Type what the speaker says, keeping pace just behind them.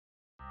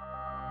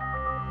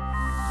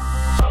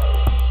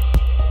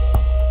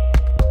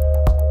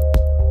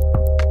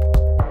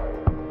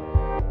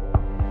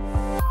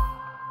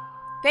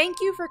Thank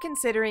you for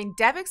considering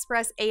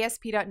DevExpress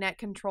ASP.NET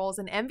controls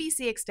and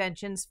MVC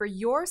extensions for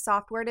your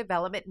software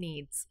development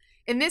needs.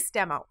 In this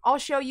demo, I'll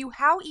show you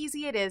how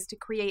easy it is to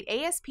create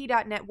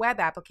ASP.NET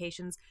web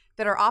applications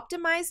that are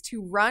optimized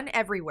to run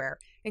everywhere,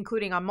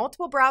 including on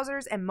multiple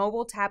browsers and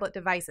mobile tablet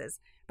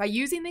devices, by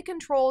using the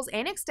controls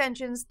and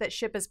extensions that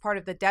ship as part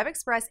of the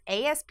DevExpress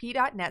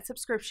ASP.NET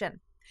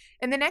subscription.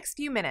 In the next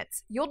few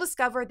minutes, you'll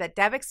discover that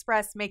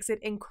DevExpress makes it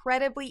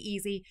incredibly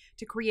easy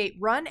to create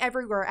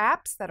run-everywhere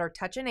apps that are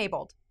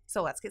touch-enabled.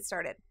 So let's get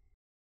started.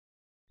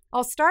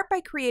 I'll start by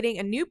creating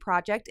a new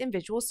project in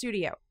Visual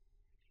Studio,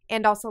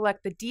 and I'll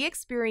select the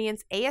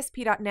DEXperience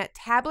ASP.NET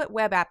Tablet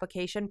Web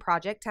Application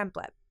project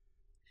template.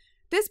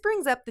 This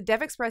brings up the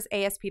DevExpress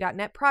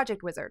ASP.NET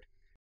Project Wizard.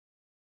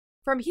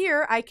 From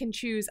here, I can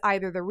choose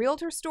either the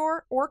Realtor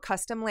Store or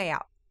Custom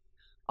Layout.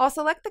 I'll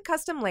select the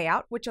custom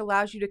layout, which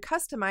allows you to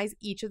customize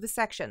each of the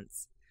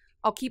sections.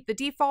 I'll keep the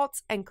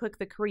defaults and click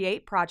the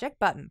Create Project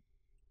button.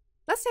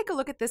 Let's take a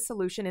look at this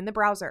solution in the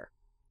browser.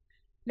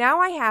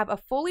 Now I have a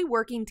fully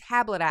working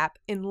tablet app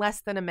in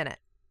less than a minute.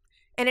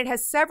 And it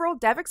has several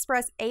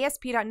DevExpress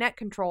ASP.NET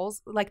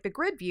controls like the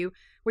grid view,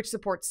 which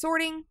supports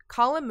sorting,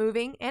 column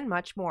moving, and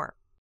much more.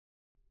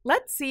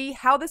 Let's see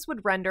how this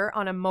would render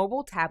on a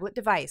mobile tablet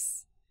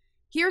device.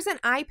 Here's an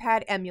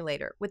iPad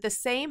emulator with the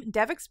same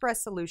DevExpress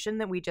solution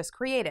that we just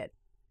created.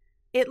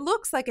 It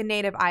looks like a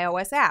native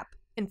iOS app.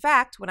 In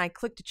fact, when I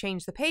click to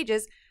change the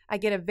pages, I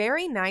get a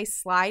very nice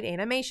slide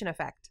animation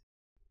effect.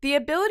 The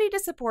ability to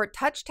support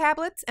touch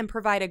tablets and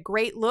provide a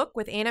great look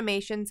with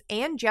animations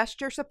and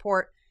gesture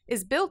support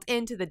is built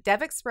into the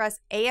DevExpress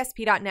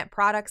ASP.NET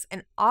products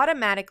and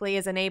automatically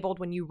is enabled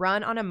when you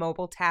run on a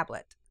mobile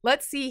tablet.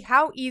 Let's see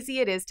how easy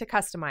it is to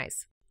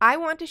customize. I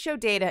want to show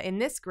data in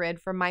this grid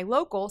from my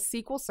local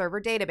SQL Server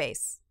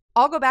database.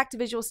 I'll go back to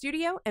Visual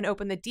Studio and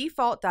open the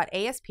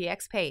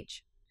default.aspx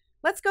page.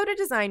 Let's go to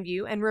Design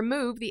View and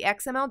remove the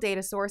XML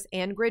data source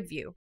and grid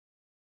view.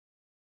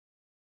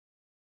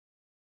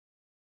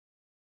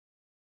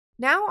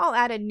 Now I'll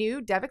add a new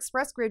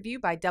DevExpress grid view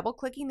by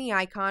double-clicking the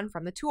icon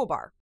from the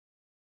toolbar.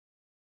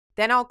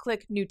 Then I'll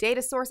click New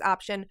Data Source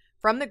option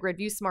from the Grid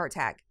View Smart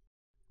Tag.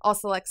 I'll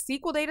select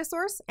SQL Data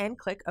Source and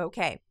click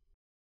OK.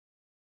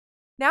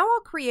 Now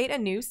I'll create a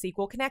new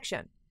SQL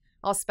connection.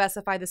 I'll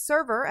specify the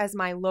server as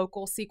my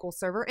local SQL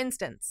Server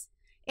instance,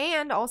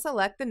 and I'll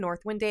select the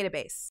Northwind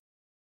database.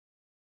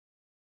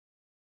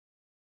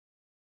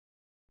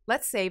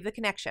 Let's save the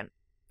connection,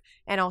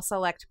 and I'll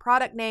select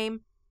product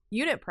name,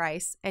 unit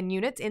price, and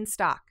units in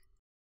stock.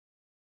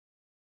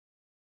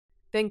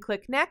 Then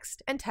click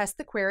Next and test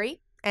the query,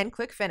 and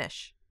click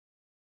Finish.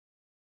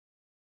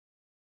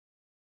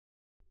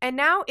 And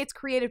now it's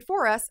created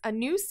for us a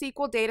new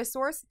SQL data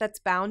source that's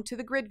bound to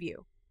the grid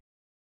view.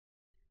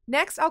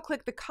 Next, I'll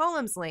click the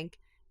Columns link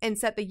and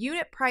set the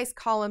Unit Price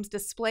column's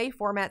display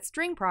format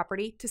string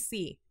property to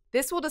C.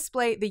 This will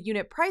display the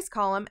unit price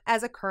column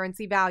as a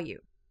currency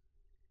value.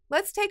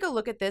 Let's take a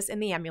look at this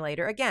in the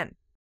emulator again.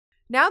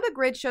 Now the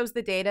grid shows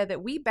the data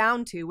that we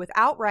bound to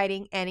without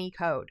writing any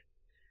code.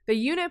 The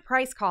unit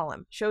price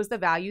column shows the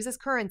values as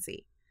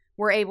currency.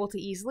 We're able to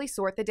easily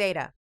sort the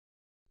data.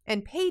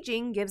 And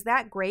paging gives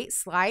that great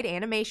slide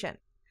animation.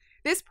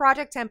 This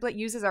project template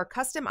uses our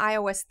custom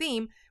iOS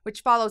theme,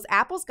 which follows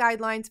Apple's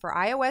guidelines for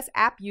iOS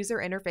app user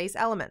interface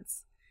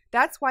elements.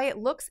 That's why it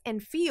looks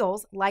and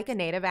feels like a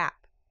native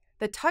app.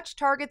 The touch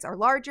targets are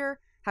larger,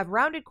 have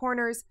rounded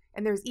corners,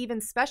 and there's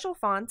even special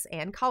fonts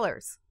and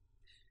colors.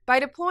 By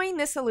deploying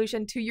this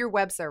solution to your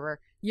web server,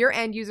 your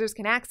end users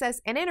can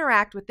access and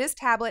interact with this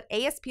tablet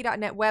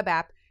ASP.NET web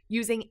app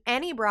using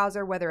any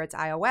browser, whether it's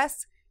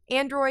iOS,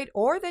 Android,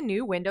 or the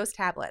new Windows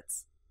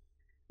tablets.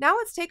 Now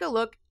let's take a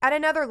look at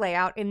another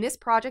layout in this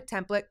project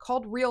template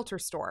called Realtor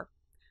Store.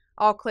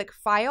 I'll click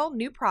File,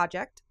 New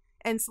Project,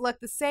 and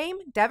select the same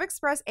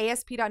DevExpress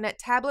ASP.NET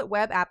Tablet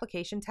Web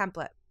Application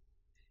template.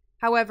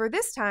 However,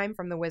 this time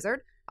from the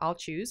wizard, I'll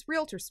choose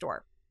Realtor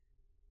Store.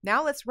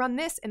 Now let's run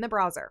this in the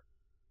browser.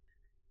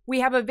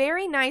 We have a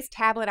very nice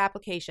tablet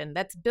application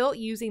that's built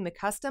using the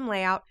custom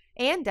layout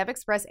and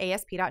DevExpress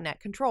ASP.NET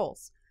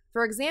controls.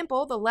 For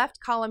example, the left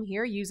column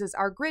here uses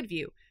our grid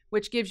view,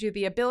 which gives you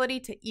the ability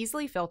to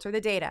easily filter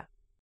the data.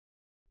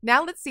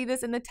 Now let's see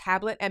this in the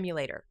tablet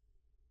emulator.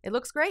 It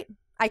looks great.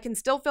 I can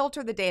still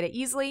filter the data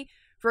easily.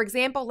 For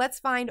example, let's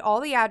find all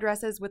the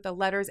addresses with the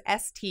letters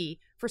ST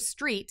for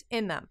street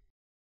in them.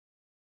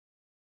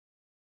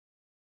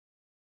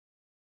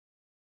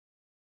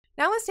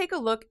 Now let's take a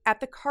look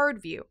at the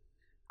card view.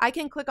 I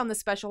can click on the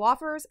special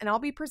offers and I'll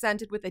be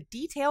presented with a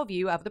detailed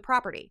view of the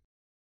property.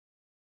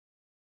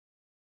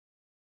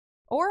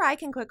 Or I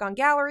can click on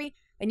Gallery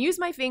and use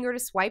my finger to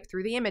swipe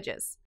through the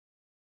images.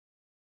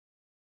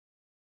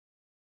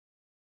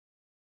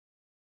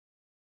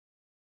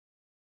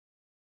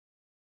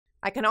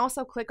 I can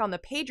also click on the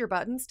pager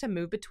buttons to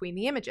move between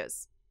the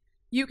images.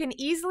 You can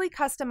easily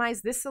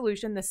customize this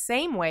solution the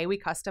same way we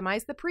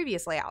customized the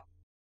previous layout.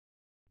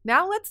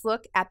 Now let's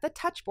look at the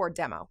touchboard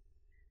demo.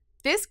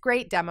 This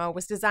great demo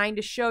was designed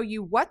to show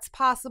you what's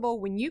possible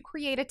when you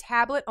create a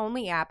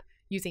tablet-only app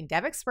using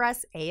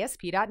DevExpress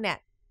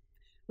ASP.NET.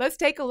 Let's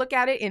take a look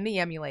at it in the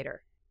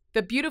emulator.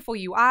 The beautiful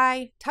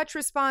UI, touch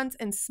response,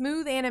 and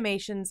smooth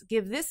animations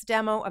give this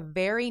demo a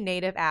very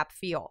native app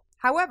feel.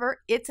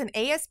 However, it's an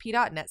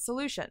ASP.NET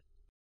solution.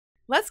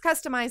 Let's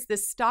customize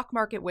this stock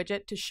market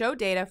widget to show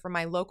data from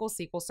my local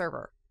SQL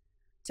server.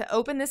 To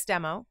open this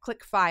demo,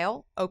 click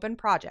File, Open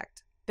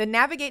Project. Then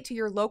navigate to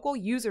your local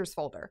Users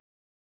folder.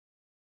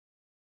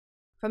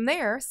 From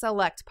there,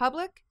 select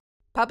Public,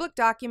 Public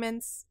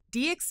Documents,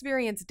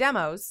 DExperience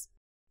Demos,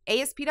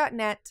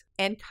 ASP.NET,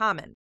 and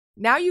Common.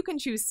 Now you can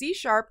choose C#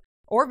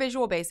 or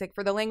Visual Basic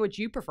for the language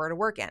you prefer to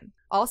work in.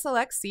 I'll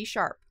select C#.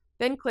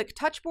 Then click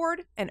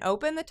Touchboard and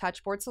open the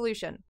Touchboard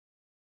solution.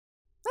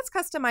 Let's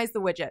customize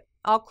the widget.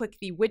 I'll click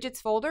the Widgets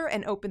folder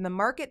and open the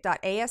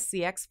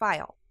market.ascx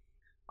file.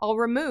 I'll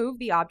remove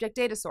the object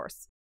data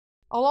source.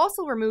 I'll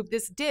also remove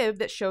this div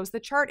that shows the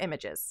chart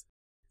images.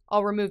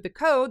 I'll remove the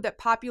code that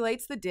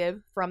populates the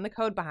div from the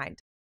code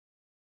behind.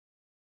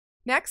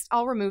 Next,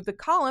 I'll remove the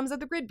columns of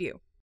the grid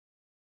view.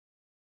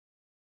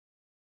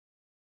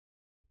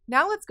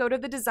 Now let's go to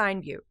the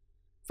design view.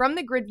 From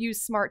the grid view's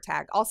smart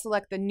tag, I'll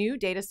select the new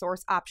data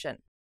source option.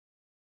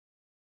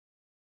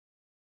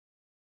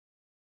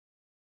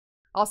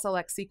 I'll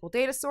select SQL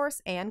data source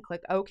and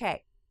click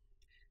OK.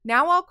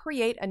 Now I'll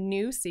create a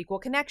new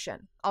SQL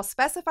connection. I'll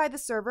specify the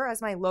server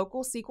as my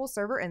local SQL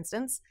Server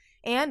instance,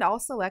 and I'll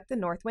select the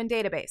Northwind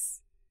database.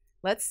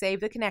 Let's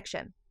save the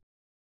connection.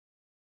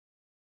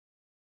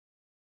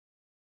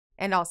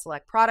 And I'll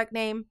select product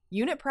name,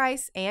 unit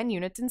price, and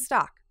units in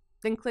stock.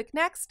 Then click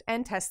Next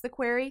and test the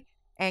query,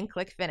 and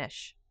click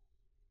Finish.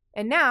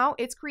 And now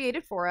it's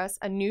created for us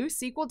a new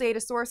SQL data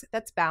source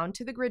that's bound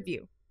to the grid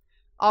view.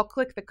 I'll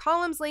click the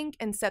columns link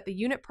and set the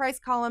unit price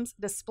column's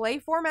display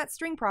format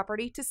string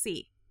property to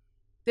C.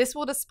 This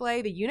will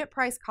display the unit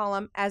price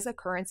column as a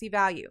currency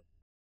value.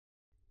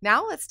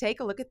 Now let's take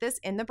a look at this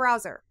in the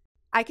browser.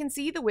 I can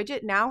see the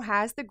widget now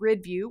has the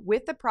grid view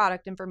with the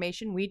product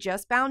information we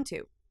just bound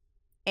to.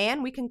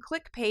 And we can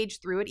click page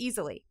through it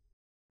easily.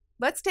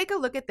 Let's take a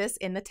look at this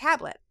in the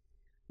tablet.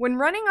 When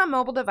running on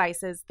mobile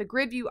devices, the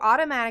grid view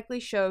automatically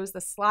shows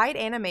the slide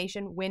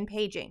animation when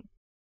paging.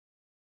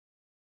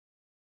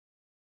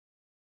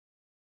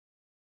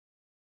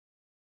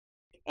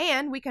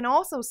 And we can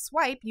also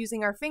swipe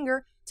using our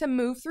finger to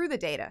move through the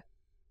data.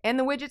 And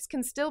the widgets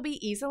can still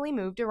be easily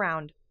moved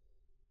around.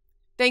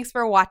 Thanks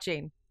for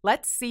watching.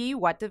 Let's see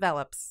what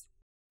develops.